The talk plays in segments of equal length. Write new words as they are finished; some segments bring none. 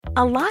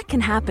A lot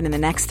can happen in the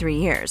next 3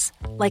 years.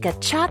 Like a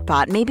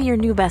chatbot may be your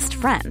new best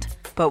friend.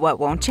 But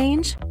what won't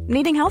change?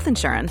 Needing health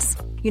insurance.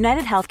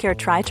 United Healthcare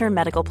Tri-Term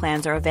Medical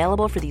Plans are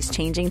available for these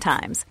changing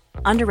times.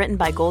 Underwritten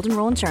by Golden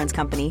Rule Insurance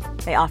Company,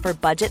 they offer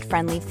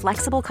budget-friendly,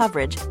 flexible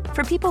coverage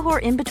for people who are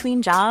in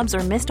between jobs or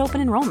missed open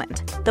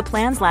enrollment. The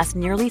plans last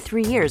nearly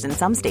 3 years in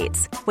some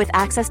states, with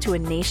access to a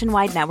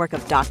nationwide network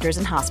of doctors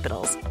and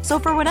hospitals. So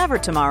for whatever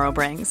tomorrow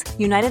brings,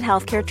 United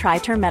Healthcare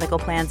Tri-Term Medical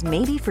Plans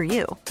may be for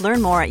you.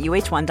 Learn more at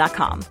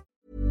uh1.com.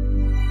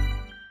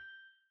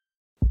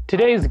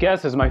 Today's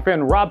guest is my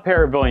friend Rob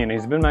Paravillian.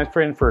 He's been my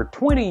friend for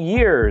 20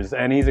 years,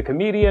 and he's a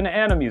comedian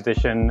and a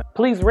musician.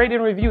 Please rate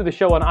and review the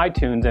show on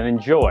iTunes and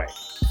enjoy.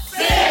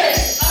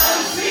 Six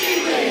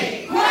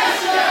Unseemly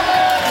Questions!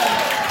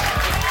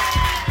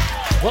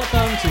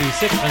 Welcome to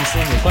Six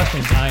Unseemly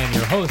Questions. I am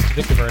your host,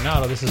 Victor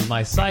Bernardo. This is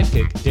my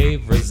sidekick,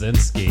 Dave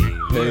Rosinski.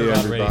 We're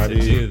about ready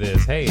to do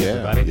this. Hey,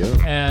 everybody. Yeah.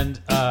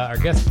 And our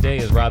guest today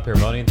is Rob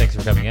Paravillian. Thanks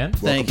for coming in.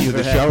 Thank you for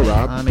the show,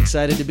 Rob. I'm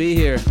excited to be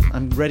here.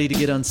 I'm ready to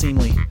get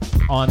unseemly.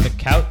 On the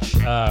couch,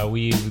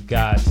 we've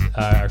got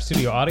our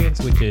studio audience,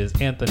 which is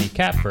Anthony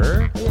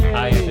Capper.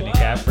 Hi, Anthony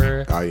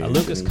Capper. Hi,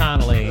 Lucas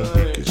Connolly.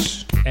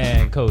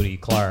 And Cody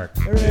Clark.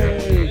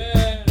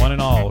 One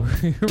and all.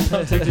 We're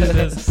about to do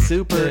this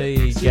super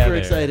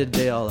excited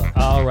day all up.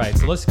 All right,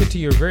 so let's get to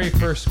your very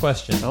first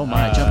question. Oh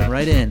my, jumping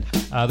right in.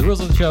 The rules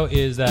of the show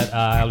is that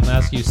I'm going to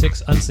ask you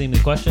 6 unseemly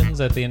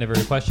questions. At the end of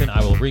every question,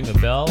 I will ring a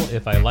bell.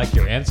 If I like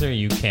your answer,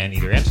 you can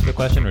either answer the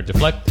question or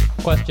deflect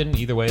the question.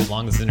 Either way, as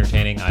long as it's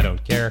entertaining, I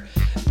don't care.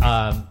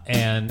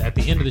 And at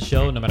the end of the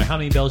show, no matter how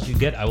many bells you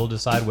get, I will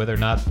decide whether or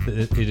not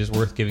it is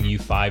worth giving you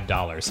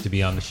 $5 to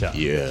be on the show.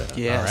 Yeah.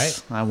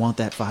 Yes, all right. I want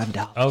that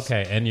 $5.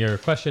 Okay, and your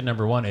question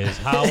number 1 is,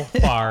 how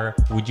far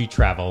would you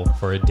travel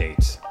for a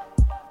date?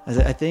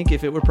 I think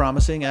if it were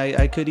promising,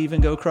 I could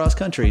even go cross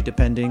country,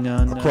 depending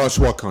on... Across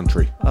what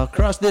country?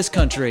 Across this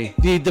country.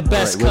 The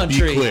best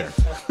country. We'll be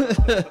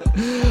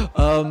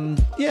clear.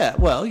 Yeah,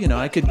 well,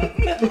 I could...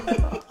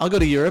 I'll go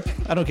to Europe.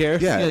 I don't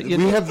care. Yeah,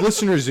 we have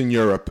listeners in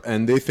Europe,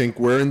 and they think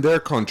we're in their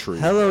country.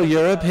 Hello,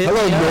 Europe.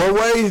 Hello,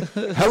 Norway.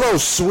 Hello,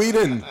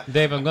 Sweden.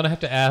 Dave, I'm going to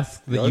have to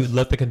ask that you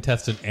let the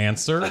contestant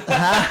answer. All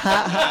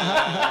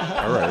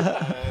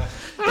right.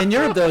 In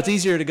Europe, though, it's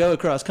easier to go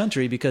across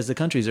country because the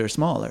countries are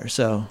smaller.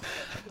 So,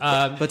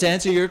 but to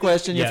answer your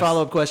question, your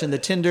follow-up question, the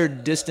Tinder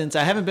distance,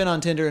 I haven't been on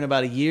Tinder in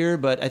about a year,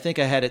 but I think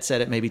I had it set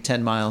at maybe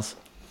 10 miles.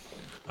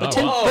 But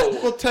 10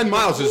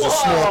 miles is a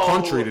small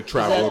country to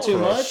travel across. Is that too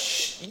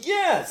much?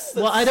 Yes.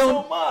 Well, I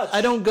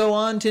don't go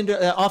on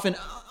Tinder often.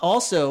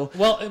 Also,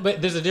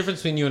 but there's a difference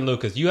between you and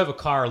Lucas. You have a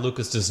car,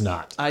 Lucas does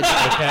not. I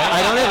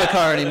don't have a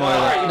car anymore.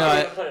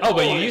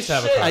 But you used to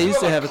have a car. I used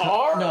to have a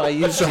car. No, I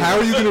used to. So how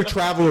are you going to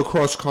travel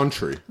across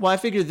country? Well, I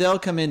figured they'll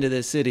come into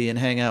this city and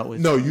hang out with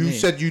me. No, you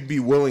said you'd be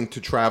willing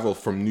to travel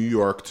from New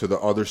York to the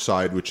other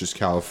side, which is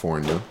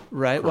California.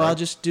 Right. Well, I'll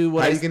just do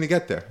what. How are you going to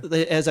get there?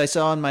 As I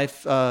saw in my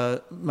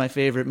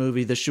favorite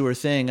movie, The Sure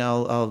Thing,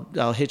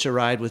 I'll hitch a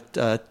ride with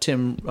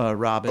Tim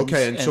Robbins.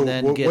 Okay, and so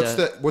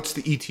what's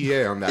the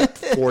ETA on that?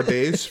 4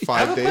 days?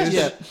 5 days?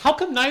 Yeah. How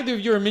come neither of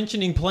you are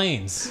mentioning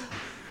planes?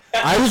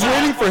 I was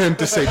waiting for him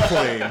to say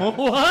plane. What?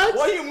 Why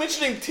are you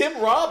mentioning Tim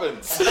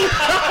Robbins?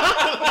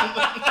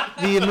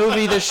 The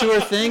movie The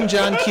Sure Thing,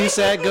 John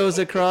Cusack goes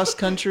across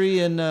country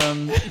and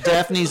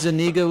Daphne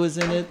Zuniga was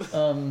in it.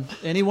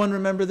 Anyone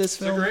remember this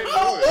film?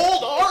 How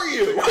old are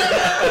you?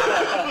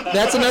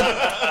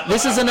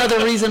 This is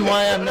another reason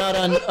why I'm not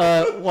on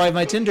why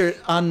my Tinder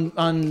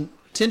on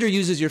Tinder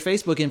uses your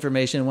Facebook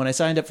information. When I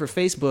signed up for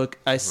Facebook,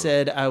 I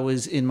said I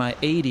was in my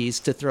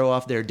 80s to throw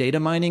off their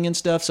data mining and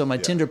stuff. So my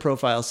Tinder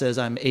profile says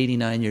I'm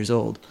 89 years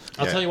old.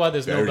 I'll tell you why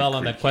there's no bell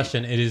on that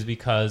question. It is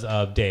because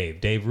of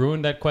Dave. Dave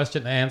ruined that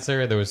question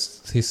answer.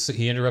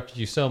 He interrupted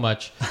you so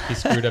much, he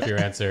screwed up your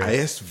answer. I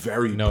asked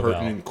very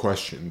pertinent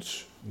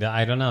questions.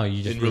 I don't know.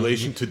 You just in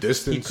relation to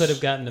distance. He could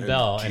have gotten the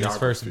bell, and his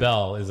first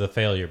bell is a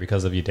failure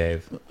because of you,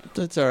 Dave.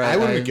 That's all right. I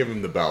wouldn't give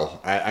him the bell.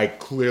 I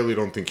clearly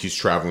don't think he's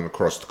traveling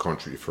across the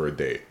country for a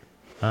date.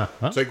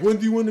 It's like, when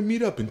do you want to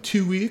meet up? In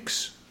 2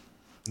 weeks?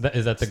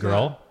 Is that the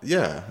girl?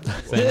 Yeah.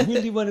 Saying,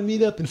 when do you want to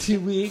meet up in 2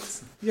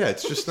 weeks? Yeah,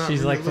 it's just not.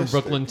 She's like from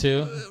Brooklyn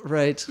too,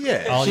 right?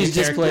 Yeah, all she's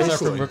you characters are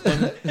from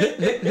Brooklyn.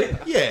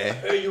 Yeah.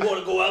 Hey, you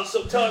want to go out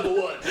sometime or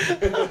what?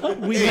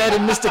 We met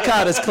in Mr.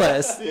 Carter's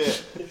class. Yeah.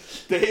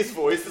 Dave's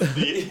voice is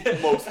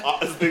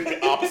the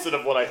opposite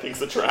of what I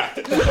think's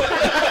attractive.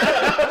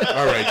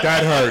 All right,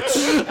 that hurts.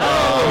 I'm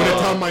gonna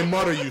tell my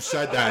mother you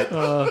said that.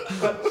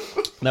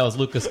 That was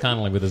Lucas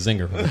Connolly with a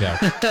zinger from the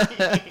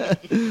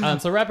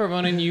couch. So, Rapper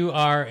Bonin, you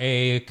are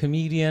a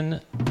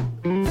comedian.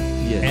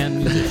 And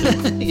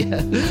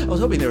musician. I was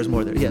hoping there was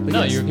more there. Yeah, but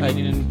no, you're a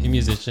comedian and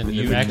musician.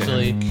 You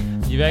actually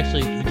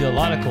do a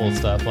lot of cool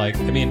stuff. Like,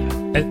 I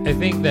mean, I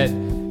think that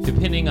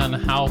depending on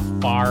how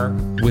far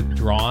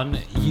withdrawn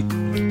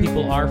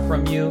people are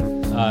from you,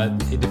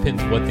 it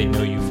depends what they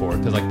know you for.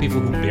 Because like people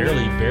who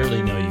barely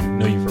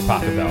know you for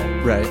Papa Bell,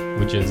 right?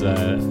 Which is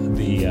the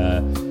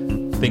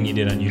thing you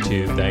did on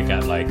YouTube that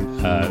got like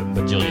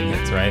bajillion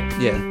hits, right?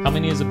 Yeah. How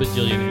many is a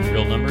bajillion in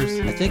real numbers?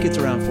 I think it's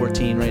around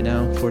 14 right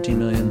now, 14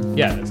 million.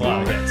 Yeah, that's a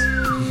lot of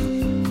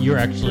hits. You're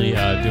actually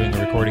doing a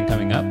recording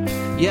coming up.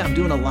 Yeah, I'm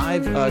doing a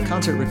live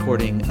concert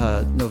recording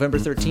November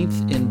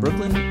 13th in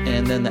Brooklyn,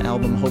 and then the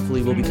album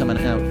hopefully will be coming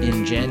out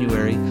in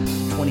January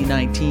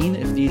 2019,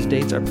 if these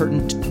dates are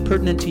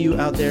pertinent to you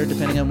out there,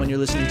 depending on when you're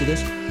listening to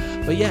this.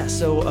 But yeah,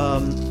 so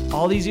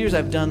all these years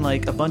I've done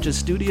like a bunch of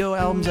studio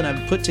albums, and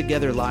I've put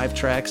together live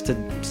tracks to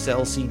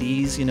sell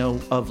CDs,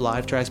 of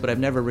live tracks, but I've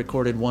never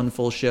recorded one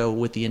full show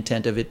with the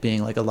intent of it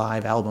being like a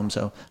live album.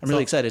 So I'm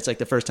really excited. It's like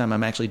the first time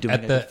I'm actually doing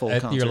a full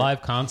concert. At your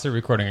live concert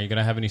recording, are you going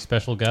to have any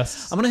special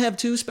guests? I'm going to have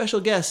 2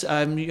 special guests.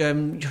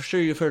 I'm sure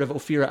you've heard of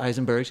Ophira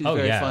Eisenberg. She's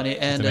very funny.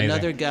 And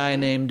another guy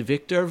named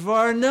Victor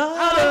Varnado.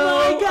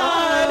 Oh my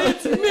God,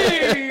 it's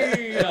me!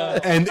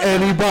 And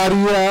anybody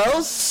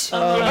else?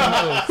 I'm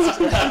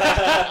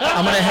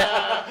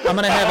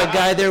gonna have a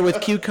guy there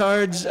with cue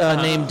cards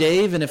named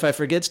Dave, and if I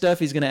forget stuff,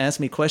 he's gonna ask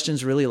me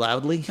questions really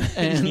loudly.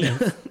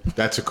 And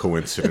That's a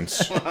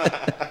coincidence.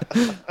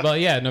 Well,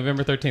 yeah,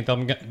 November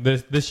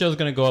 13th. This show's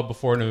going to go up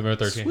before November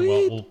 13th.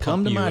 Sweet. We'll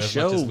Come pump to you my as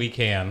show. much as we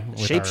can. with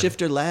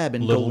Shapeshifter our Lab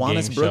in little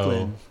Gowanus, game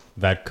Brooklyn. show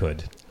that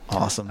could.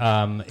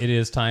 Awesome. It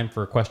is time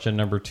for question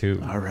number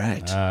 2. All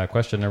right.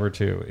 Question number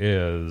 2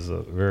 is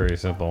very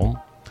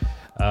simple.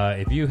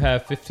 If you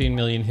have 15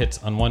 million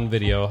hits on one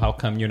video, how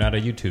come you're not a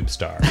YouTube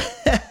star?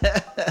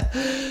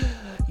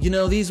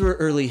 These were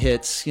early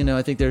hits.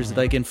 I think there's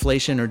like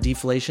inflation or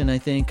deflation, I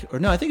think. Or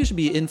no, I think it should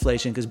be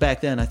inflation, because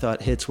back then I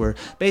thought hits were...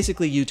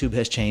 Basically, YouTube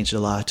has changed a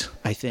lot,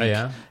 I think. Oh,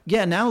 yeah?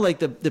 Yeah, now like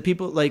the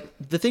people... Like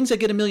the things that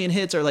get 1 million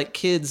hits are like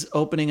kids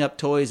opening up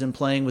toys and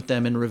playing with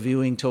them and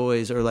reviewing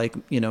toys, or like,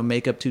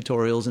 makeup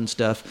tutorials and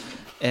stuff.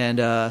 And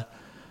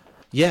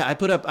yeah,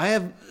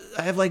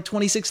 I have like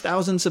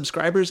 26,000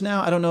 subscribers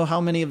now. I don't know how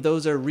many of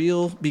those are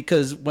real,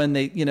 because when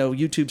they,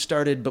 YouTube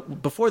started,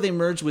 but before they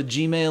merged with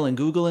Gmail and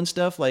Google and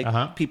stuff,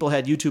 like people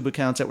had YouTube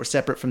accounts that were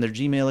separate from their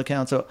Gmail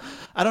account. So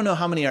I don't know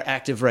how many are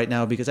active right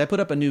now, because I put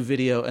up a new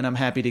video and I'm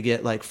happy to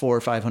get like 400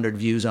 or 500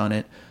 views on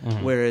it.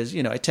 Whereas,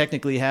 I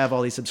technically have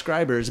all these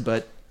subscribers,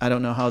 but I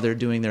don't know how they're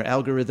doing their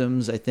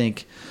algorithms, I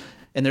think.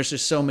 And there's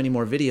just so many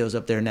more videos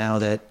up there now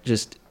that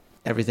just...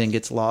 everything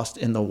gets lost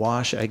in the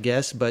wash, I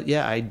guess. But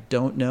yeah, I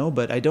don't know.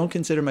 But I don't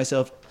consider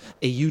myself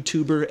a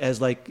YouTuber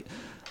as like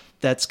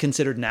that's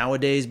considered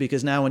nowadays,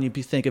 because now when you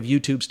think of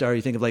YouTube star,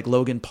 you think of like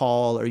Logan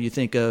Paul, or you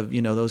think of,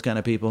 those kind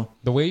of people.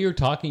 The way you're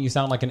talking, you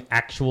sound like an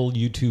actual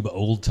YouTube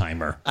old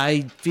timer.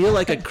 I feel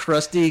like a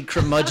crusty,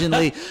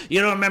 curmudgeonly,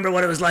 you don't remember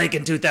what it was like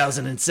in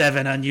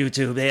 2007 on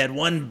YouTube. They had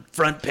one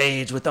front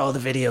page with all the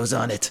videos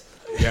on it.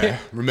 Yeah.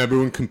 Remember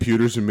when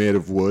computers are made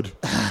of wood?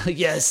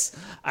 Yes.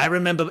 I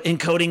remember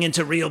encoding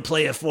into Real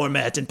Player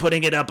format and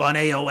putting it up on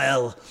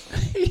AOL.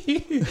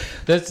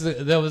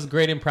 That was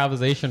great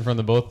improvisation from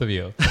the both of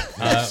you.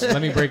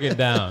 Let me break it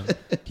down.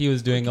 He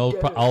was doing old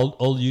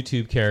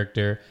YouTube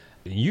character.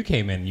 You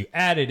came in, you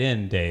added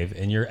in, Dave,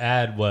 and your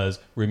ad was,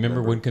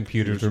 remember when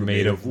computers were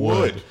made of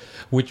wood?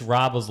 Which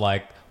Rob was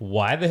like,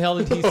 why the hell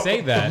did he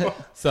say that?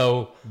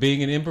 So,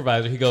 being an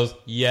improviser, he goes,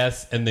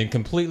 yes, and then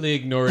completely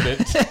ignored it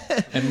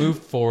and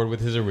moved forward with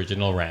his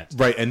original rant.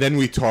 Right, and then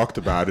we talked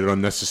about it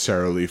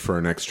unnecessarily for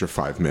an extra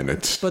 5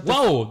 minutes. But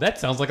whoa, that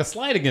sounds like a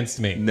slide against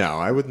me. No,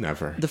 I would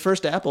never. The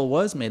first Apple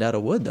was made out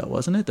of wood, though,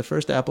 wasn't it? The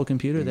first Apple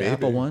computer, the Maybe.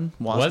 Apple One,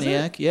 Was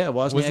Wozniak. it? Yeah,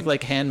 Wozniak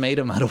like handmade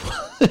them out of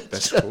wood.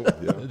 That's cool.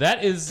 Yeah.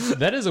 That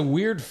is a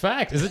weird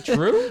fact. Is it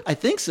true? I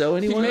think so.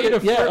 Anyone? made a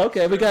Yeah. fir-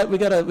 Okay. We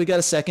got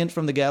a second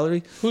from the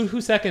gallery.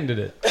 Who seconded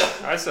it?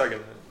 I second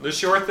that. The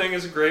Shore Thing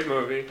is a great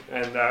movie,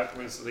 and that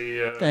was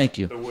the Thank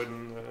you. the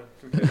wooden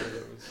computer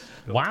that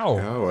was. Wow.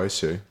 Oh, I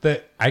see.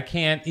 I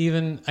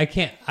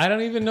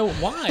don't even know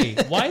why.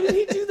 Why did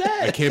he do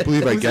that? I can't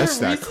believe I Was there guessed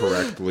a that reason?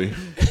 correctly.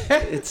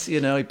 It's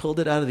he pulled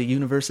it out of the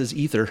universe's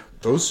ether.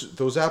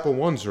 Those Apple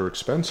ones are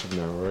expensive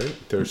now, right?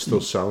 They're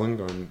still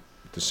selling on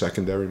the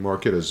secondary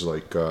market as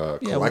like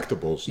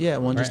collectibles. Yeah,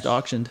 one just Right.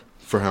 auctioned.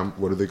 For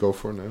what do they go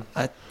for now?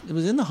 It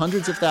was in the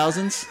hundreds of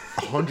thousands,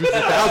 Hundreds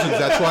of thousands.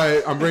 That's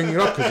why I'm bringing it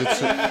up, because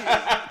it's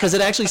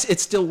because it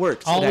still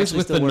works. Always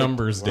with the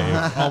numbers, Dave.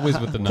 Always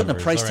with the numbers.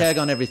 Putting a price All tag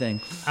on everything.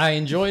 I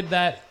enjoyed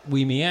that.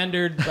 We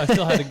meandered. I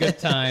still had a good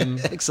time.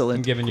 Excellent.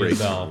 I'm giving you Great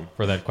the bell time.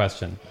 for that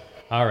question.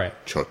 All right.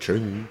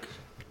 cha-ching.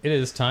 It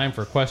is time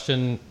for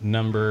question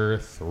number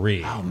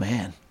 3. Oh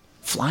man,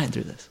 flying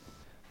through this.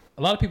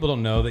 A lot of people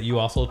don't know that you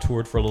also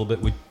toured for a little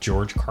bit with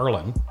George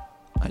Carlin.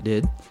 I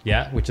did.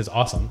 Yeah, which is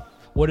awesome.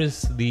 What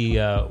is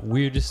the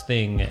weirdest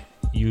thing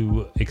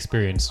you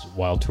experienced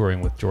while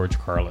touring with George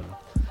Carlin?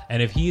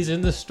 And if he's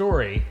in the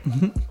story,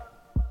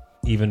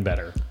 even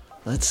better.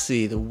 Let's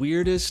see. The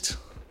weirdest.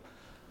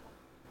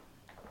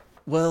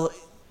 Well,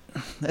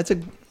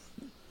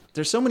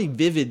 there's so many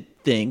vivid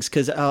things,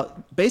 because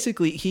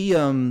basically he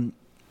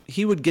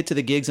would get to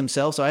the gigs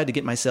himself, so I had to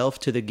get myself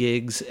to the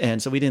gigs,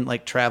 and so we didn't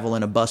like travel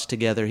in a bus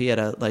together. He had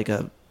a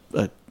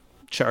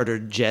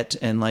chartered jet,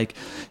 and like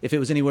if it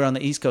was anywhere on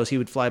the East Coast, he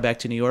would fly back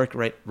to New York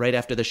right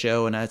after the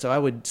show, and so I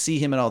would see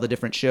him at all the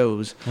different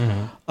shows.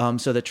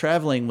 So the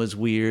traveling was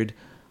weird.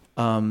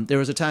 There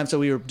was a time, so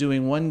we were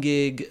doing one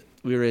gig.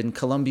 We were in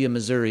Columbia,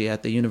 Missouri,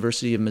 at the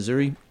University of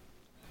Missouri,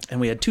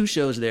 and we had 2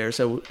 shows there.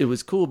 So it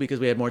was cool because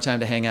we had more time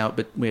to hang out,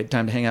 but we had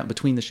time to hang out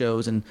between the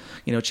shows and,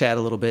 chat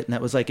a little bit. And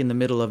that was like in the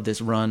middle of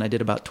this run. I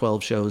did about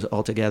 12 shows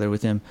altogether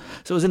with him.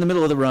 So it was in the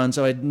middle of the run.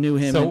 So I knew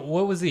him. So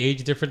what was the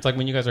age difference like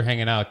when you guys are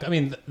hanging out? I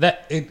mean,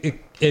 that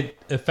it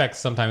affects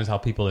sometimes how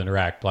people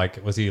interact.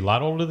 Like, was he a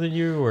lot older than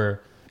you,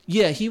 or?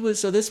 Yeah, he was.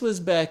 So this was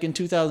back in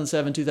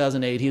 2007,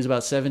 2008. He was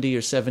about 70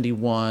 or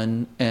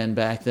 71. And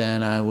back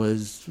then I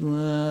was,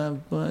 was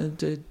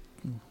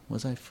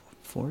I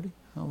 40?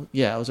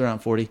 Yeah, I was around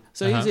 40.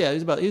 So he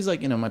was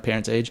like, my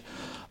parents' age.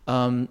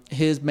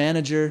 His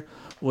manager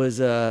was,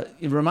 it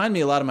reminded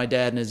me a lot of my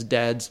dad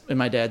and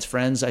my dad's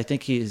friends. I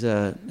think he's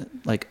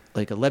like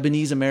a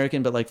Lebanese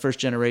American, but like first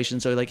generation.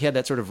 So like he had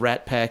that sort of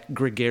Rat Pack,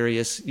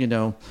 gregarious, I don't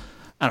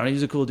know. He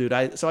was a cool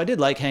dude. So I did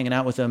like hanging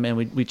out with him, and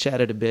we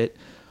chatted a bit.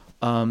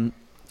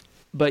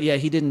 But yeah,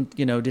 he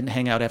didn't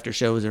hang out after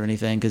shows or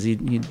anything, because he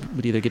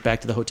would either get back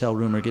to the hotel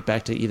room or get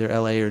back to either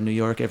LA or New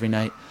York every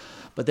night.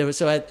 But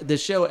at the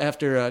show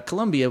after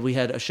Columbia, we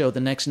had a show the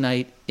next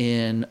night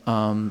in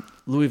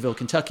Louisville,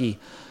 Kentucky.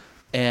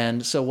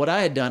 And so what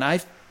I had done,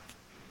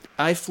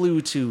 I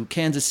flew to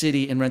Kansas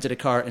City and rented a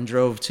car and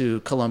drove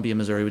to Columbia,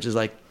 Missouri, which is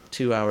like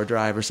 2-hour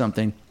drive or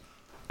something.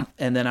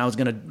 And then I was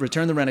going to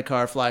return the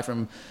rent-a-car, fly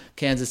from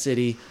Kansas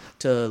City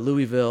to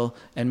Louisville,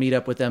 and meet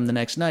up with them the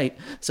next night.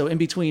 So in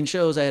between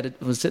shows, I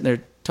was sitting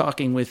there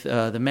talking with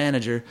the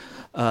manager,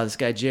 this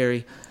guy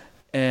Jerry,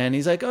 and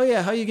he's like, "Oh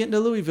yeah, how you getting to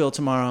Louisville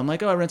tomorrow?" I'm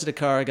like, "Oh, I rented a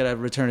car. I got to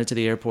return it to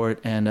the airport,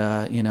 and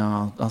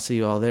I'll see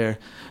you all there."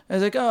 I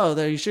was like, "Oh,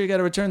 are you sure you got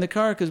to return the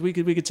car? Because we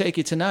could take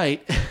you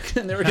tonight."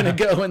 And they were going to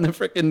go in the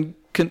frickin'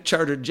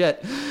 chartered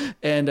jet,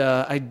 and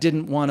I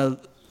didn't want to.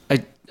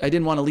 I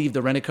didn't want to leave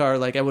the rented car.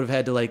 Like I would have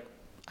had to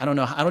I don't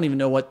know. I don't even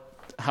know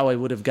how I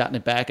would have gotten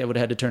it back. I would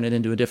have had to turn it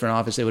into a different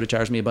office. They would have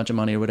charged me a bunch of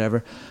money or whatever.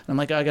 And I'm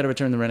like, I got to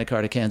return the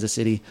rent-a-car to Kansas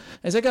City. And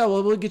he's like, "Oh,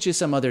 well, we'll get you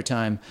some other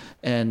time."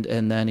 And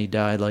then he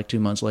died like 2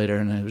 months later,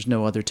 and there was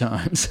no other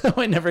time. So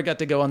I never got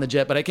to go on the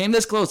jet. But I came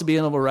this close to being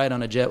able to ride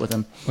on a jet with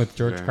him. With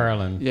George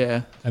Carlin.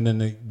 Yeah. And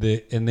then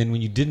and then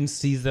when you didn't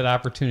seize that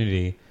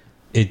opportunity,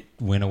 it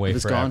went away forever. It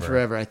was gone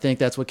forever. I think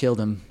that's what killed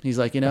him. He's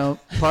like,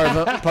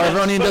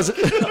 Parvonian doesn't...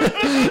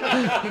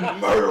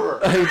 Murderer.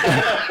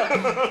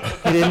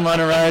 He didn't want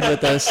to ride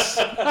with us.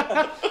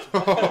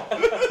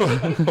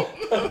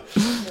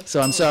 So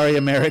I'm sorry,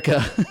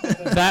 America.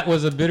 That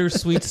was a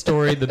bittersweet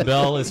story. The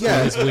bell is for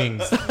his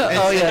wings.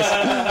 Oh, yes.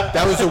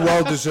 That was a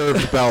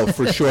well-deserved bell,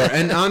 for sure.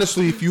 And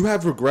honestly, if you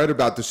have regret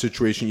about the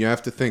situation, you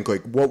have to think,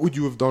 what would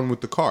you have done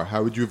with the car?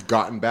 How would you have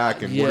gotten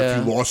back? And what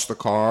if you lost the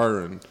car?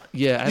 And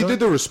he did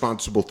the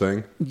responsible thing.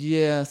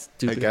 Yeah,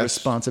 stupid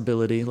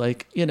responsibility.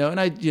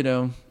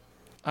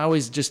 I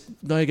always just,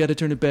 no, I got to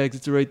turn it back.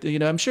 It's the right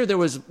thing. I'm sure there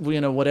was,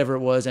 whatever it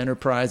was,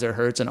 Enterprise or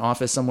Hertz, an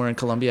office somewhere in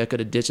Columbia. I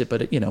could have ditched it,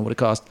 but it, would have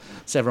cost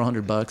several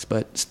 $100,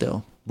 but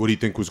still. What do you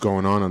think was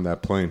going on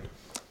that plane?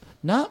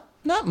 Not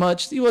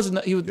much. There wasn't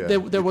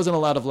a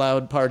lot of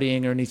loud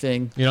partying or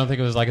anything. You don't think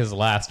it was like his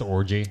last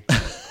orgy?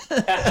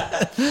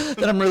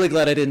 Then I'm really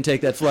glad I didn't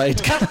take that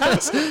flight.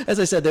 As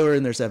I said, they were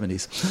in their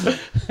 70s.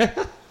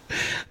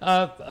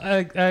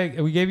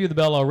 We gave you the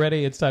bell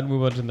already. It's time to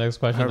move on to the next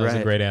question. That was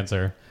a great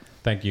answer.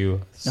 Thank you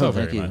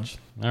very much.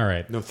 All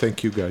right. No,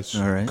 thank you, guys.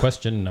 All right.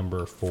 Question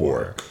number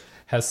 4.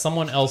 Has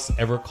someone else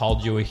ever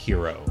called you a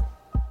hero?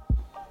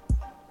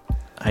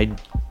 I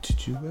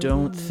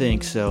don't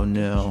think so,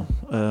 no.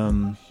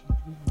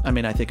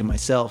 I think of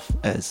myself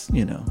as,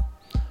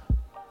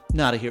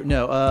 not a hero.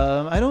 No,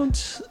 I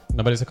don't.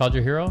 Nobody's called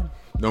you a hero?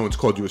 No one's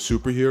called you a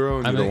superhero,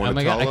 and you don't want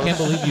to tell us?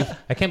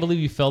 I can't believe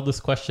you failed this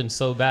question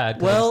so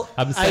bad. Well,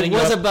 I think I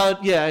know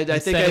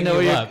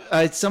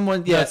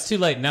someone. Yeah, it's too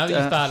late now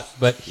that you thought.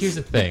 But here's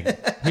the thing.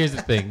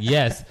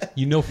 Yes,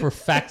 you know for a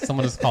fact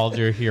someone has called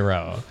you a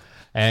hero,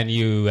 and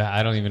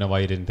I don't even know why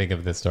you didn't think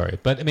of this story.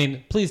 But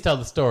please tell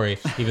the story,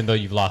 even though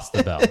you've lost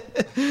the bell.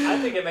 I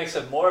think it makes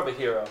him more of a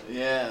hero.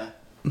 Yeah,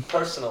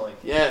 personally.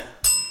 Yeah.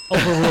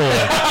 Overruled.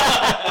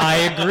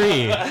 I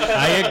agree.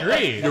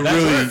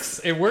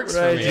 It works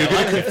for me. You're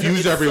going to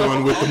confuse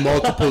everyone with the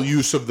multiple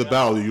use of the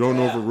bell. You don't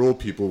overrule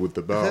people with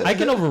the bell. I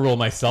can overrule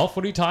myself.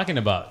 What are you talking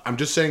about? I'm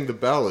just saying the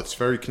bell. It's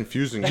very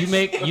confusing. You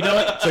know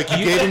what? It's like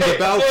you gave him the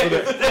bell for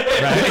the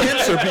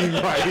answer being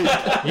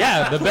right.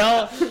 Yeah,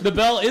 the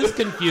bell is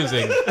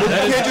confusing. You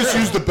can't just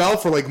use the bell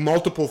for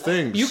multiple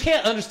things. You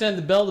can't understand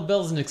the bell. The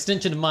bell is an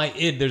extension of my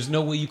id. There's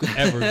no way you could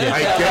ever get it.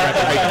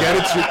 I get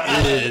it's your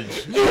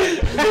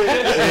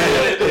id.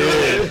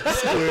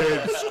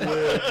 Squid.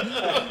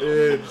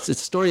 It's a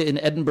story in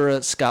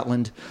Edinburgh,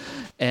 Scotland,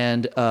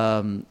 and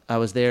I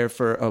was there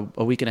for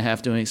a week and a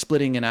half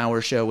splitting an hour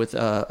show with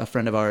a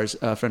friend of mine,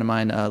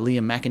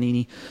 Liam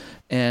McEnany,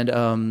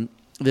 and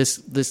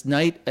this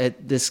night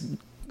at this,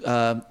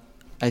 I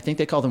think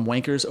they call them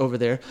wankers over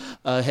there,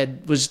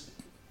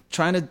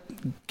 trying to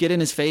get in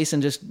his face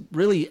and just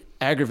really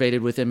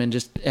aggravated with him. And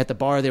just at the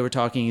bar they were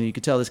talking, and you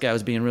could tell this guy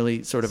was being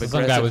really sort of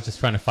aggressive. Some guy was just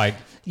trying to fight.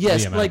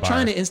 Yes, Liam like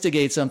trying to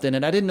instigate something.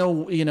 And I didn't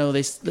know,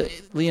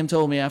 Liam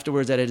told me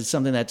afterwards that it is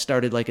something that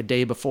started like a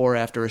day before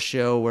after a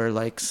show where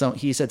like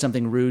he said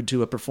something rude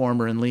to a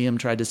performer and Liam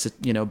tried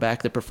to,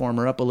 back the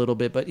performer up a little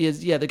bit. But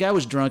yeah, the guy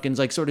was drunk and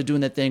like sort of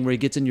doing that thing where he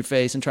gets in your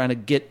face and trying to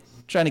get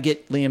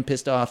Liam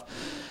pissed off.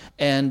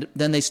 And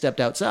then they stepped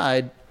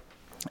outside.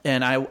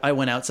 And I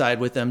went outside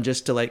with them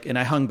just to and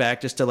I hung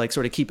back just to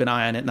sort of keep an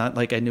eye on it, not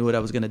like I knew what I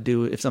was going to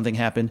do if something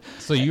happened.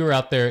 So you were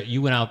out there,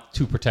 you went out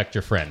to protect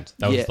your friend.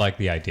 That was like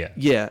the idea.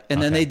 Yeah.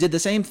 And then they did the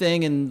same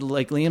thing, and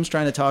Liam's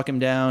trying to talk him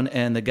down,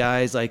 and the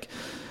guy's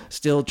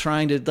still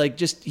trying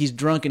to he's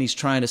drunk and he's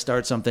trying to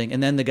start something,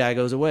 and then the guy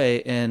goes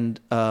away, and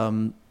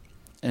so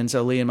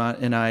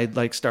Liam and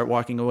I start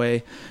walking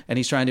away, and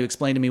he's trying to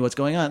explain to me what's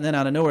going on. And then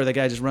out of nowhere, the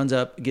guy just runs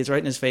up, gets right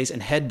in his face,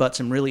 and headbutts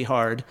him really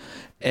hard,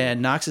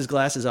 and knocks his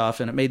glasses off.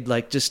 And it made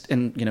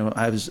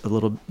I was a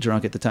little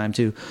drunk at the time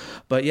too,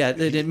 but yeah,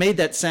 it made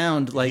that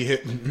sound like. He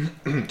hit,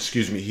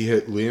 excuse me, he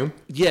hit Liam?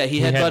 Yeah, he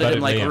headbutted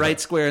him Liam. Right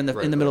square in the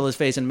middle of his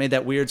face, and made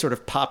that weird sort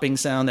of popping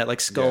sound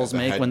that skulls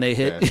make when they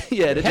hit.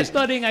 Yeah,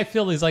 headbutting I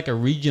feel is like a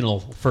regional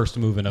first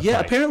move in a fight. Yeah,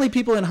 apparently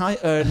people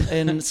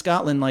in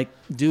Scotland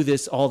do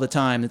this all the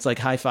time. It's like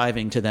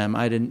high-fiving to them.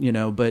 I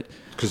didn't, but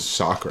because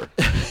soccer.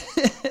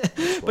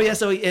 But yeah,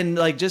 so he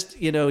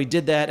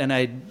did that,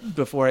 and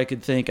before I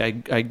could think,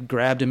 I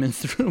grabbed him and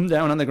threw him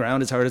down on the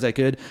ground as hard as I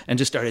could, and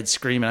just started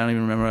screaming. I don't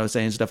even remember what I was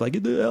saying, stuff like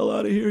 "Get the hell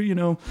out of here,"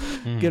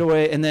 get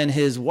away. And then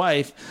his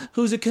wife,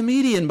 who's a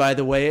comedian by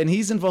the way, and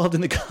he's involved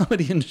in the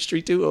comedy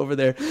industry too over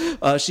there.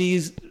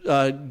 She's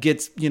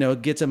gets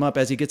him up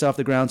as he gets off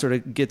the ground, sort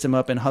of gets him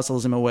up and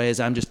hustles him away as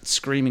I'm just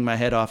screaming my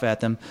head off at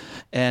them,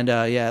 and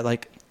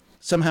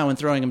somehow in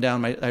throwing him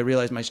down, I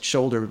realized my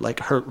shoulder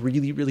hurt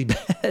really, really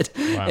bad.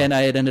 Wow. And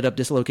I had ended up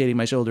dislocating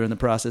my shoulder in the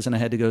process, and I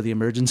had to go to the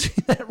emergency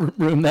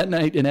room that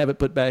night and have it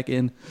put back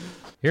in.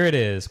 Here it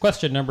is.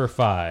 Question number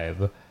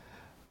 5.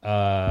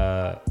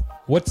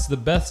 What's the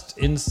best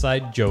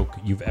inside joke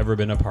you've ever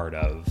been a part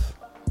of?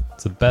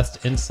 It's the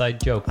best inside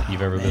joke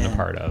you've ever been a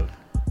part of.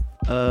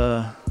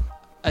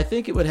 I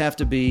think it would have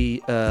to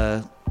be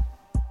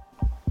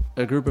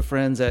a group of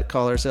friends that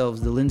call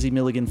ourselves the Lindsay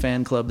Milligan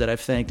fan club that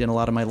I've thanked in a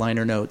lot of my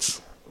liner notes.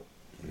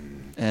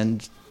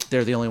 And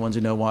they're the only ones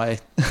who know why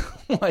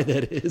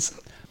that is.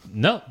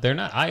 No, they're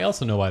not. I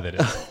also know why that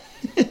is.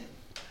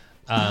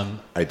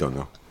 I don't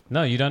know.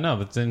 No, you don't know,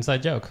 but it's an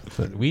inside joke.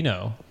 But we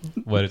know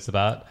what it's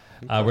about.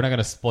 We're not going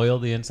to spoil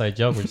the inside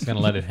joke. We're just going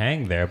to let it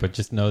hang there, but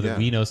just know that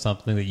we know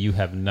something that you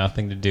have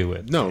nothing to do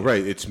with. No,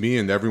 right. It's me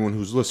and everyone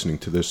who's listening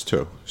to this,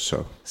 too.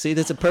 So see,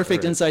 that's a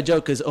perfect inside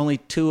joke because only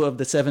 2 of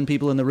the 7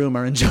 people in the room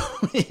are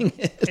enjoying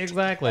it.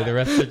 Exactly. The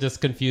rest are just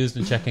confused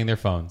and checking their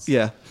phones.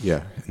 Yeah.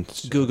 Yeah.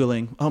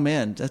 Googling. Oh,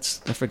 man,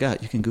 I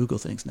forgot. You can Google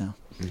things now.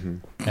 Mm-hmm.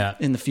 Yeah.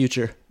 In the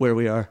future, where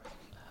we are.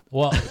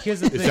 Well,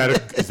 here's the thing.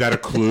 Is that a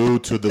clue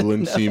to the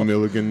Lindsay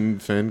Milligan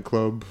fan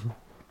club?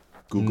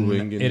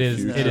 Googling. It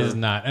is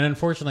not, and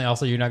unfortunately,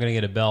 also you're not going to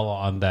get a bell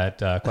on that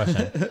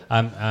question.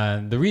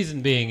 The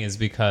reason being is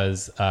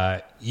because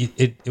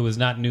it was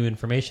not new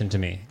information to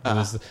me. It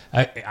was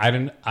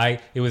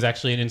it was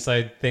actually an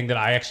inside thing that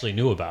I actually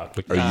knew about.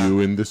 Are you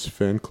in this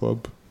fan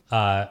club?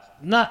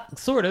 Not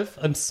sort of.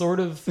 I'm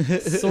sort of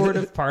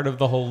part of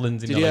the whole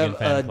Lindsay Milligan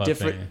fan club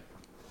thing.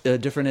 A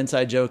different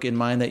inside joke in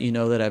mind that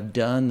that I've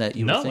done that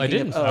you were thinking I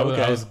didn't. Of? Oh,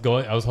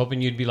 okay. I was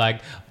hoping you'd be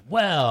like,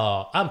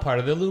 well, I'm part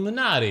of the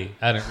Illuminati.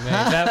 I don't.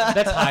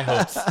 That's high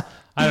hopes.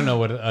 I don't know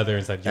what other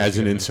inside joke. As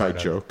an inside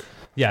joke.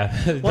 Yeah.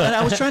 Well, and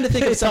I was trying to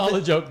think of something.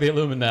 It's all a joke. The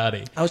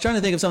Illuminati. I was trying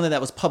to think of something that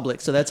was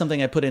public, so that's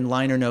something I put in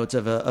liner notes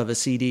of a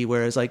CD.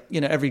 Whereas,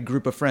 every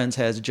group of friends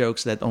has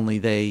jokes that only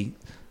they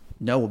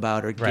know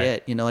about or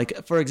get,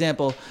 for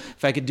example,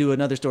 if I could do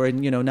another story,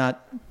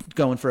 not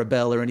going for a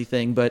bell or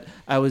anything, but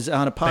I was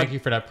on a podcast. Thank you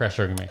for not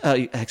pressuring me.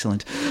 Oh,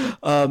 excellent.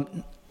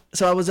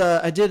 So I was,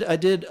 I did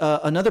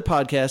another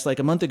podcast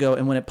a month ago,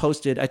 and when it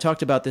posted, I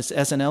talked about this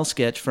SNL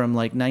sketch from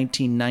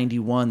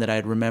 1991 that I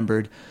had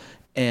remembered,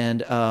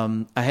 and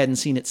I hadn't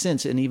seen it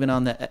since. And even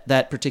on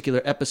that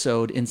particular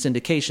episode in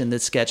syndication,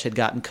 this sketch had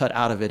gotten cut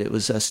out of it. It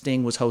was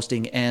Sting was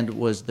hosting and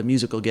was the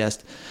musical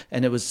guest,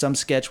 and it was some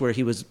sketch where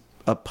he was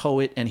a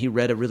poet and he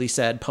read a really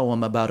sad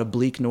poem about a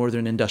bleak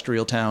northern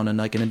industrial town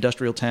and an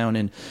industrial town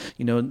in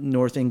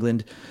North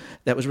England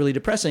that was really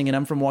depressing. And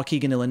I'm from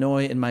Waukegan,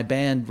 Illinois, and my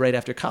band right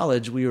after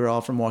college, we were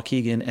all from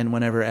Waukegan, and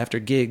whenever after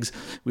gigs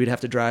we'd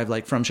have to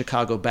drive from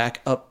Chicago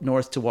back up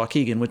north to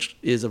Waukegan, which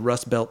is a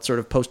Rust Belt sort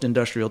of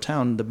post-industrial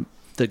town.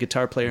 The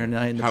guitar player and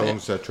I in the How long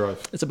is that drive?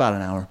 It's about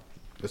an hour.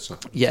 That's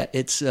not. Yeah,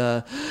 it's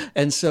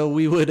and so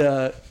we would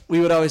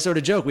always sort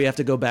of joke we have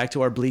to go back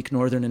to our bleak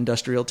northern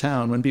industrial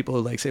town when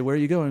people would say, "Where are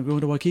you going?"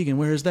 "Going to Waukegan."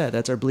 "Where is that?"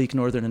 "That's our bleak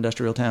northern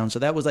industrial town." So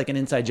that was an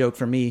inside joke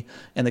for me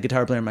and the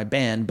guitar player in my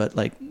band, but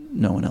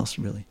no one else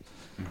really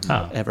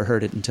ever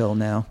heard it until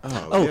now.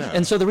 Yeah.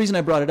 And so the reason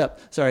I brought it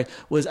up,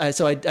 was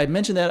I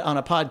mentioned that on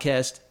a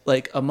podcast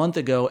a month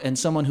ago, and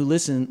someone who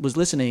was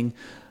listening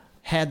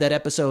had that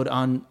episode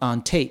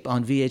on tape,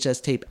 on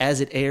VHS tape,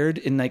 as it aired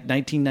in like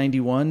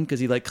 1991, because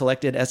he like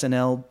collected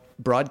SNL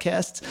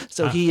broadcasts.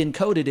 So he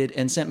encoded it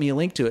and sent me a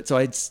link to it.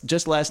 So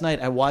just last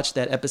night I watched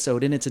that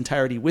episode in its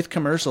entirety with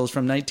commercials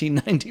from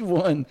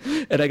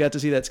 1991, and I got to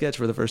see that sketch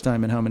for the first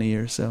time in how many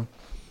years? So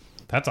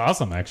that's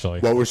awesome, actually.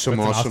 What were some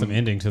awesome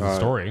ending to the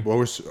story? What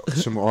were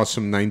some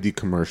awesome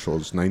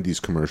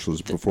 90s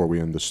commercials before we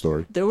end the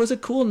story? There was a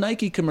cool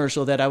Nike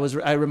commercial that I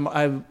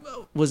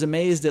was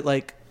amazed at,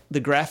 like, the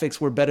graphics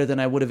were better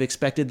than I would have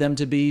expected them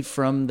to be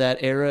from that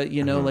era,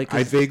 you know. Like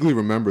I vaguely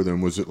remember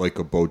them. Was it like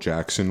a Bo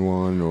Jackson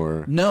one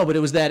or? No, but it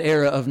was that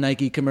era of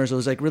Nike commercials. It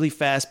was like really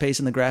fast paced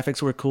and the graphics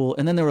were cool.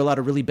 And then there were a lot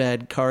of really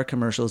bad car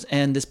commercials.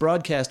 And this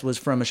broadcast was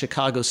from a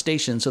Chicago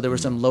station, so there were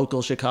some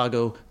local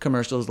Chicago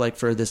commercials. Like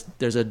for this,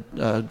 there's a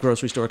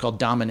grocery store called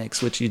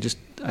Dominic's, which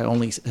I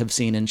only have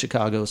seen in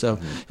Chicago. So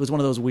it was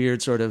one of those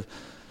weird sort of.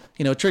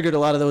 You know, triggered a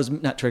lot of those.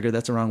 Not triggered.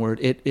 That's the wrong word.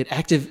 It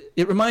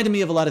reminded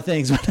me of a lot of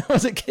things when I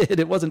was a kid.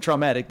 It wasn't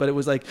traumatic, but it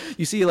was like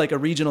you see like a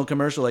regional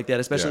commercial like that,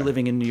 especially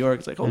living in New York.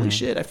 It's like holy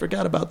shit, I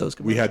forgot about those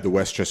commercials. We had the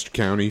Westchester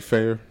County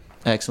Fair.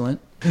 Excellent.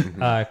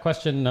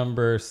 Question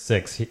number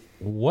 6.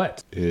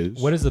 What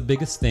is the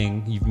biggest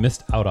thing you've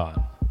missed out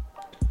on?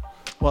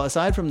 Well,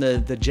 aside from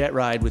the jet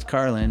ride with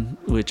Carlin,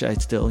 which I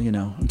still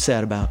I'm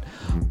sad about.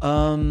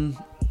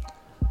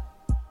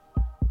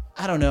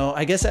 I don't know.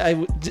 I guess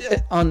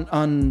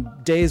on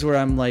days where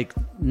I'm like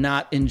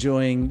not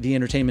enjoying the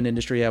entertainment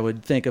industry, I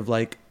would think of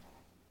like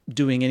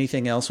doing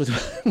anything else with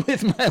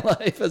my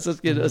life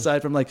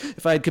aside from like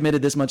if I had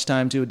committed this much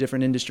time to a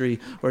different industry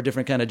or a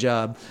different kind of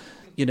job,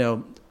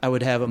 I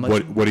would have a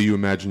much. What do you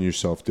imagine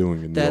yourself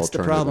doing in the That's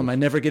the problem. I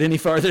never get any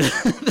farther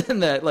than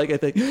that. Like I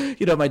think,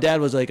 my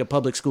dad was like a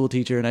public school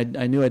teacher, and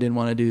I knew I didn't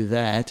want to do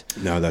that.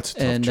 No, that's a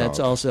tough and job. that's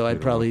also I'd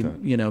probably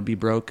be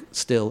broke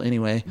still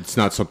anyway. It's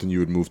not something you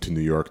would move to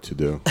New York to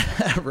do.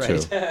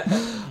 Right.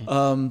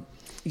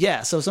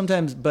 Yeah. So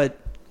sometimes, but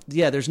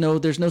yeah, there's no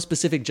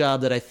specific job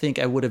that I think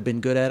I would have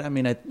been good at. I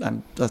mean, I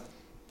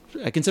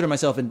consider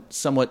myself a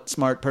somewhat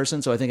smart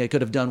person, so I think I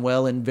could have done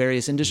well in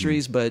various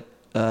industries, but.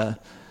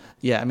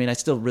 Yeah, I mean, I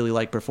still really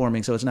like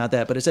performing, so it's not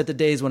that. But it's at the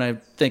days when I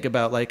think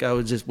about, like,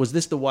 was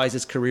this the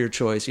wisest career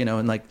choice,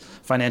 and like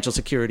financial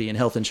security and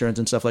health insurance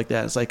and stuff like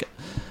that. It's like,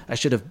 I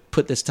should have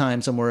put this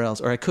time somewhere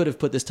else, or I could have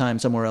put this time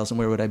somewhere else, and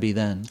where would I be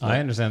then? I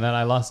understand that.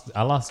 I lost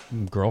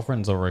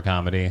girlfriends over a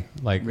comedy.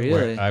 Like,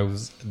 really?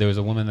 There was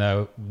a woman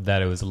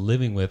that I was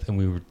living with, and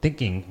we're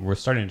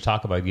starting to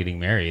talk about getting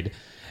married,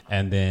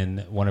 and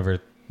then one of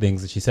her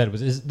things that she said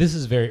was, this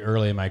is very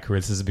early in my career.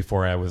 This is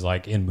before I was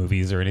like in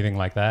movies or anything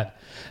like that.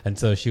 And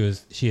so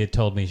she had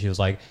told me, she was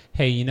like,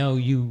 hey,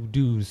 you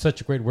do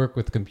such great work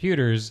with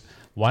computers.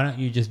 Why don't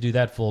you just do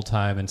that full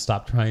time and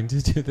stop trying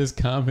to do this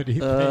comedy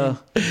thing?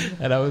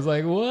 And I was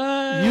like,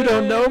 what? You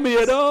don't know me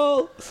at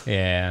all.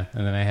 Yeah.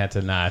 And then I had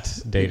to not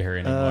date her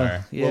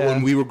anymore. Yeah. Well,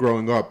 when we were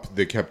growing up,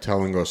 they kept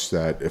telling us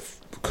that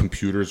if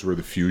computers were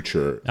the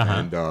future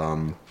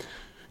and,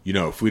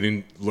 if we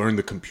didn't learn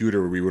the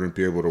computer, we wouldn't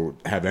be able to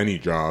have any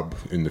job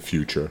in the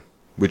future,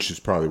 which is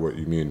probably what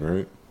you mean,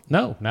 right?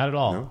 No, not at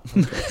all. No?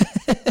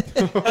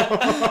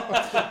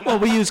 Okay. Well,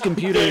 we use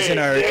computers in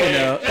our,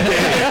 Dave.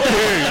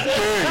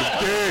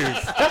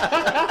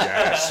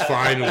 Yes,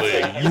 finally.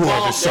 You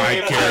are the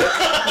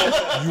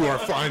sidekick. You are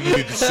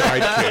finally the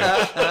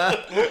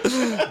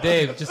sidekick.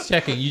 Dave, just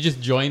checking. You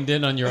just joined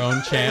in on your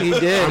own chant? He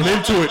did. I'm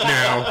into it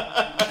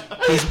now.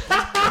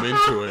 I'm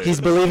into it.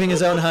 He's believing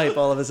his own hype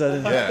all of a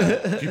sudden.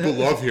 Yeah. People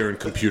love hearing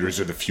computers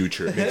are the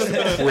future. It makes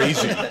them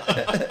crazy.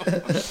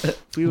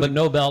 But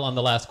no bell on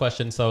the last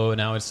question, so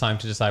now it's time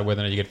to decide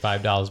whether or not you get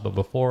 $5. But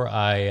before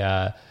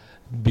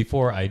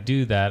I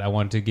do that, I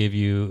want to give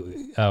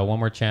you one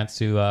more chance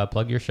to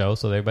plug your show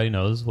so that everybody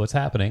knows what's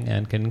happening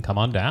and can come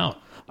on down.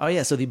 Oh,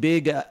 yeah. So the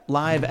big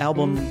live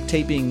album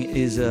taping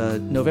is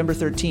November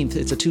 13th.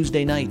 It's a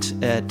Tuesday night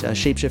at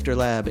Shapeshifter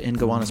Lab in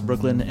Gowanus,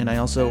 Brooklyn. And I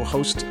also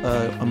host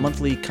a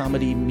monthly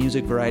comedy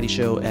music variety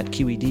show at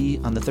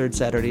QED on the third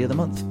Saturday of the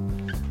month.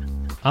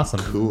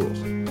 Awesome. Cool.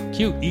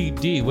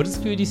 QED. What does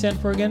QED stand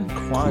for again?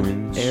 Quod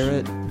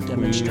Erat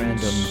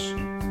Demonstrandum.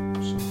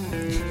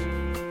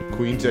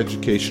 Queens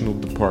Educational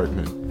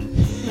Department.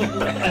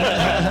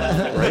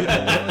 Right?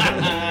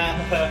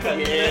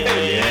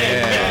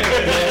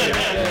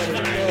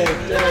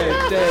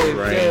 Dave.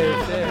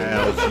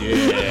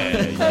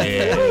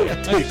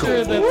 I'm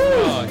sure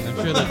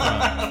that's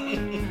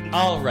wrong.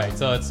 All right,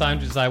 so it's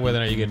time to decide whether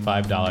or not you get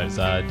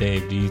 $5.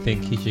 Dave, do you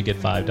think he should get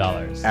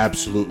 $5?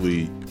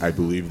 Absolutely, I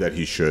believe that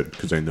he should,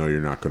 because I know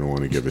you're not going to want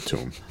to give it to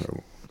him.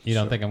 You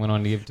don't think I'm going to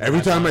want to give it to him?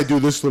 Every time I do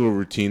this little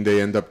routine,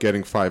 they end up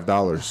getting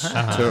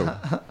 $5 too.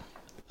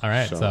 All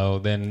right,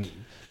 so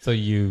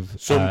you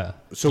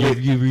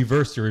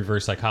reversed your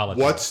reverse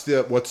psychology. What's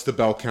the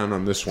bell count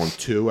on this one?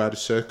 2 out of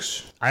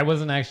 6? I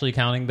wasn't actually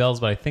counting bells,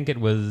 but I think it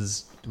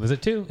was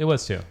it 2? It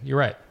was 2. You're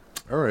right.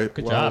 All right.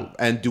 Good job.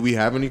 And do we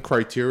have any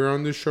criteria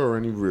on this show or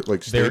any stable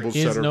set of rules?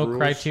 There is no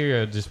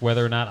criteria, just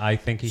whether or not I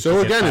think he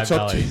should get $5. It's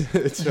up to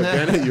it's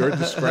again at your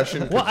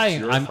discretion. Well,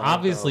 I'm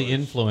obviously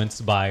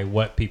influenced by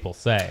what people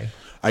say.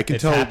 I can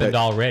it's tell happened that,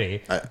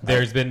 already.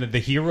 There's been the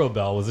Hero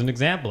Bell was an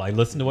example. I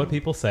listen to what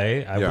people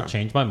say. I will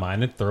change my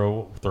mind and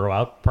throw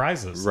out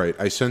prizes. Right.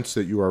 I sense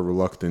that you are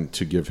reluctant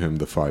to give him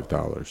the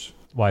 $5.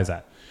 Why is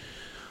that?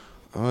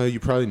 You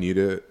probably need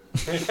it.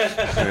 And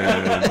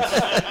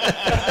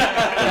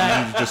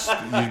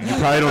you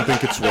probably don't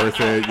think it's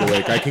worth it. You're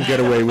like, I can get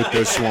away with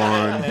this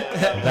one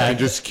and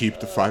just keep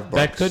the $5.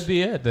 That could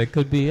be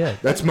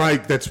it. That's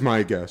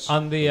my guess.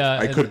 On the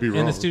I could be wrong.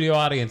 In the studio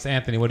audience,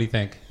 Anthony, what do you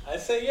think? I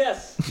say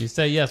yes. You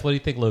say yes. What do you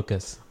think,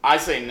 Lucas? I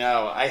say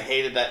no. I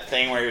hated that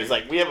thing where he was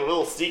like, we have a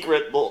little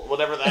secret,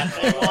 whatever that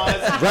thing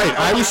was. Right,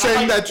 I was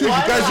saying that too. You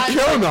guys are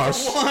killing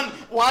us.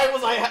 Why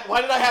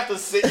did I have to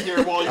sit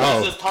here while you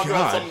guys just talk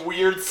about some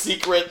weird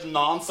secret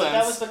nonsense? But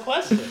that was the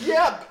question.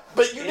 Yeah,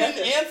 but you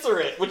didn't answer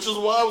it, which is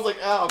why I was like,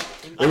 oh.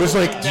 It was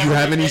like, do you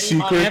have any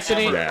secrets?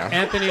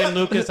 Anthony and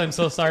Lucas, I'm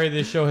so sorry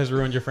this show has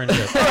ruined your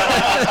friendship.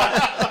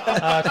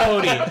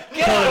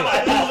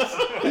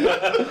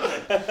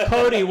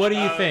 Cody, what do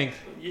you think?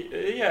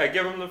 Yeah,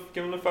 give him the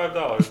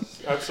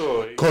 $5.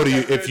 Absolutely. Cody,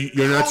 if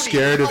you're not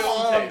scared of,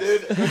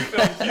 dude, you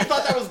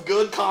thought that was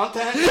good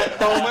content? That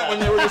moment when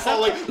they were just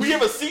all like, "We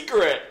have a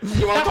secret.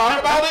 You want to talk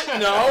about it?"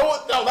 No,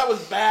 that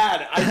was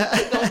bad.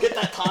 I don't get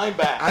that time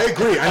back. I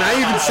agree, and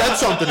I even said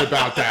something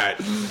about that.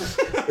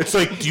 It's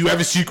like, do you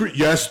have a secret?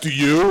 Yes, do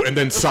you? And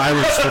then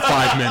silence for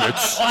 5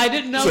 minutes. Well, I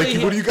didn't know. It's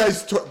like, what are you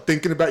guys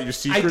thinking about your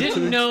secret? I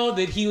didn't know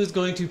that he was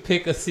going to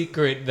pick a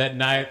secret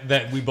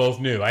that we both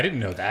knew. I didn't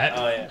know that.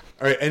 Oh yeah.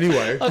 All right.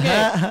 Anyway.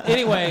 Okay.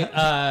 Anyway,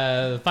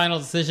 final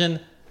decision.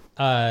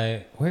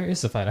 Where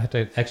is the fight? I have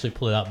to actually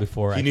pull it out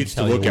before he needs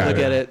to look at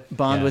it.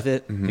 Bond with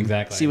it. Mm-hmm.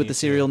 Exactly. See what the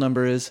serial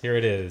number is. Here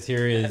it is.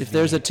 If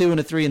there's a 2 and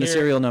a 3 in the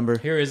serial number.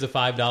 Here is the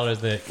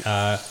 $5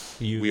 that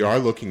we are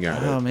looking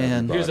at it. Oh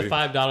man. Here's the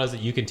 $5 that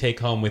you can take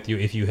home with you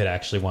if you had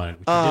actually wanted.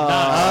 Which you did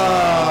not.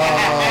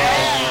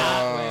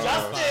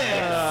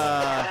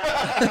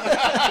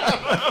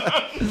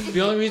 The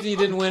only reason you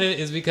didn't win it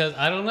is because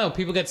I don't know.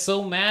 People get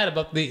so mad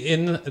about the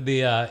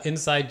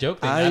inside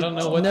joke thing. I don't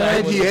know what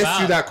that was about. He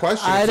asked you that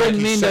question. I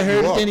didn't mean to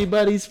hurt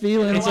anybody's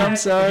feelings. I'm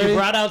sorry. You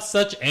brought out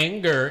such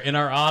anger in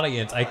our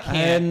audience. I can't. I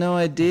had no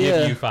idea.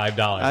 Give you $5.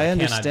 I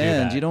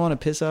understand. You don't want to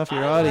piss off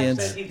your audience.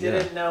 I said he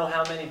didn't know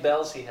how many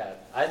bells he had.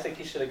 I think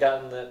he should have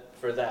gotten it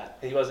for that.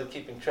 He wasn't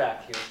keeping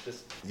track. He was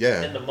just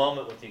in the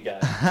moment with you guys.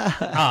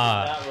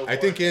 I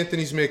think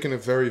Anthony's making a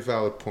very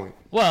valid point.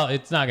 Well,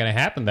 it's not going to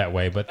happen that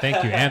way, but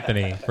thank you,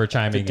 Anthony, for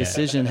chiming in. The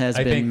decision has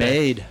been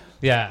made.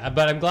 Yeah,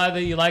 but I'm glad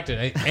that you liked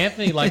it.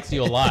 Anthony likes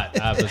you a lot,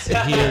 obviously.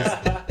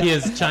 He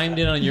has chimed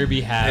in on your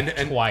behalf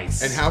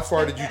twice. And how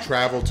far did you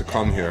travel to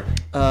come here?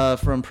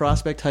 From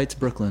Prospect Heights,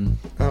 Brooklyn.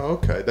 Oh,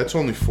 okay. That's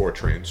only 4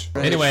 trains.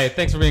 Anyway,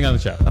 thanks for being on the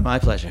show. My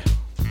pleasure.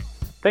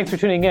 Thanks for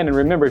tuning in, and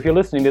remember, if you're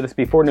listening to this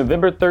before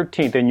November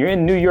 13th and you're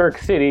in New York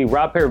City,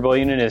 Rob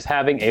Paravillian is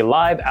having a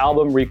live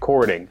album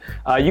recording.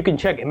 You can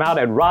check him out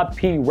at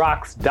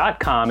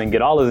robprocks.com and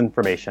get all his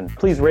information.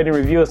 Please rate and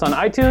review us on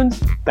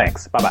iTunes.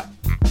 Thanks. Bye-bye.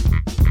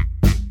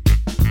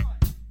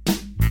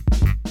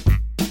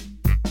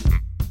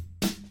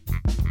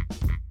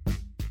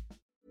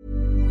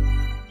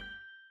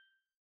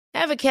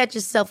 Ever catch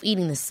yourself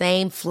eating the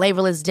same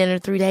flavorless dinner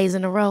 3 days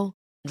in a row?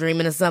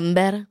 Dreaming of something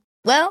better?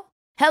 Well,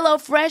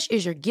 HelloFresh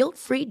is your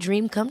guilt-free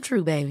dream come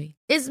true, baby.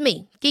 It's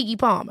me, Keke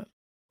Palmer.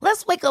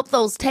 Let's wake up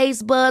those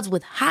taste buds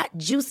with hot,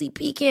 juicy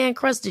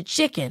pecan-crusted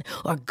chicken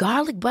or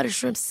garlic butter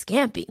shrimp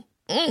scampi.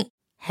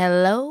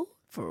 Hello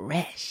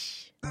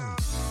Fresh.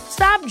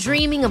 Stop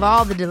dreaming of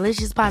all the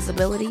delicious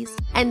possibilities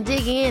and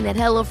dig in at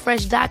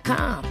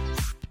HelloFresh.com.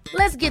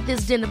 Let's get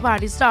this dinner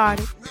party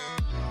started.